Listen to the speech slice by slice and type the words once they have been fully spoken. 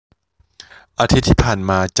อาทิตย์ที่ผ่าน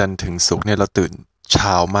มาจันทร์ถึงศุกร์เนี่ยเราตื่นเ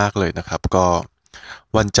ช้ามากเลยนะครับก็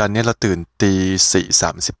วันจันทร์เนี่ยเราตื่นตี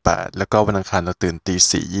 4:38แล้วก็วันอังคารเราตื่นตี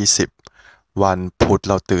 4:20วันพุธ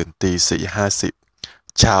เราตื่นตี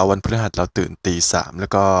 4:50เช้าวันพฤหัสเราตื่นตี 3แล้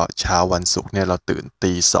วก็เช้าวันศุกร์เนี่ยเราตื่น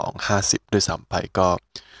ตี 2:50ด้วยซ้ำไปก็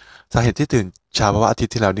สาเหตุที่ตื่นเช้าเพราะว่าอาทิต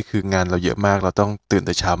ย์ที่แล้วนี่คืองานเราเยอะมากเราต้องตื่นแ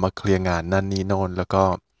ต่เช้ามาเคลียร์งานนั่นนี่โน่นแล้วก็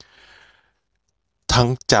ทั้ง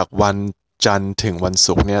จากวันจันทร์ถึงวัน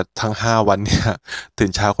ศุกร์เนี่ยทั้ง5 วันเนี่ยตื่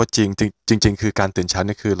นเช้าก็จริงคือการตื่นเช้า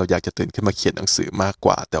นี่คือเราอยากจะตื่นขึ้นมาเขียนหนังสือมากก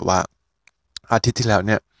ว่าแต่ว่าอาทิตย์ที่แล้วเ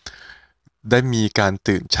นี่ยได้มีการ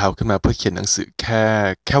ตื่นเช้าขึ้นมาเพื่อเขียนหนังสือ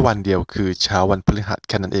แค่วันเดียวคือเช้าวันพฤหัสแ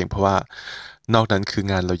ค่นั้นเองเพราะว่านอกนั้นคือ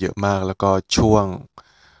งานเราเยอะมากแล้วก็ช่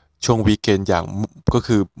วงวีคเอนด์อย่างก็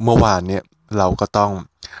คือเมื่อวานเนี่ยเราก็ต้อง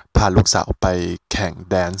พาลูกสาวไปแข่ง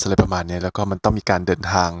แดนซ์อะไรประมาณเนี้ยแล้วก็มันต้องมีการเดิน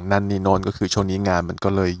ทางนั่นนี่โน้นก็คือช่วงนี้งานมันก็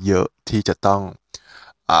เลยเยอะที่จะต้อง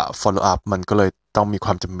follow up มันก็เลยต้องมีคว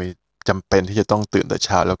ามจำเป็นที่จะต้องตื่นแต่เ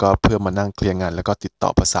ช้าแล้วก็เพื่อมานั่งเคลียร์งานแล้วก็ติดต่อ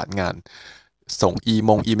ประสานงานส่งอี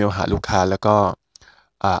เมลหาลูกค้าแล้วก็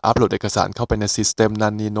อัปโหลดเอกสารเข้าไปในซิสเต็มนั่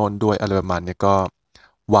นนี่โน้นด้วยอะไรประมาณเนี้ยก็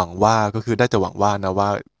หวังว่าก็คือได้แต่หวังว่านะว่า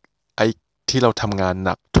ไอ้ที่เราทำงานห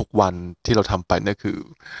นักทุกวันที่เราทำไปเนี่ยคือ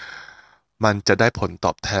มันจะได้ผลต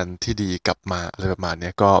อบแทนที่ดีกลับมาอะไรประมาณเนี้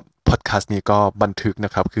ยก็พอดแคสต์นี้ก็บันทึกน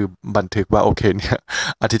ะครับคือบันทึกว่าโอเคเนี่ย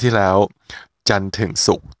อาทิตย์ที่แล้วจันทร์ถึง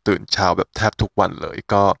ศุกร์ตื่นเช้าแบบแทบทุกวันเลย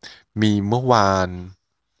ก็มีเมื่อวาน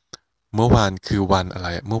คือวันอะไร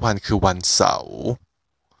เมื่อวานคือวันเสาร์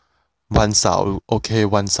โอเค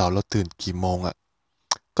วันเสาร์เราตื่นกี่โมงอะ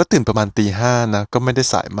ก็ตื่นประมาณตี 5นะก็ไม่ได้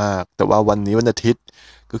สายมากแต่ว่าวันนี้วันอาทิตย์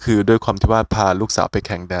ก็คือด้วยความที่ว่าพาลูกสาวไปแ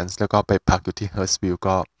ข่งแดนซ์แล้วก็ไปพักอยู่ที่เฮิร์สวิล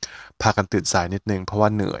ก็พากันตื่นสายนิดนึงเพราะว่า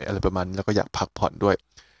เหนื่อยอะไรประมาณนี้แล้วก็อยากพักผ่อนด้วย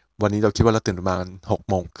วันนี้เราคิดว่าเราตื่นประมาณ6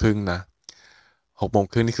 โมงครึ่งนะ6 โมง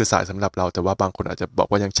ครึ่งนี่คือสายสำหรับเราแต่ว่าบางคนอาจจะบอก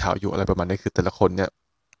ว่ายังเช้าอยู่อะไรประมาณนี้คือแต่ละคนเนี่ย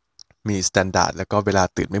มีสแตนดาร์ดแล้วก็เวลา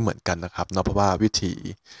ตื่นไม่เหมือนกันนะครับเนาะเพราะว่าวิถี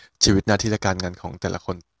ชีวิตหน้าที่และการงานของแต่ละค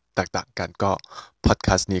นแตกต่างกันก็พอดแค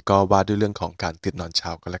สต์นี้ก็ว่าด้วยเรื่องของการตื่นนอนเช้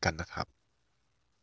ากันแล้วกันนะครับ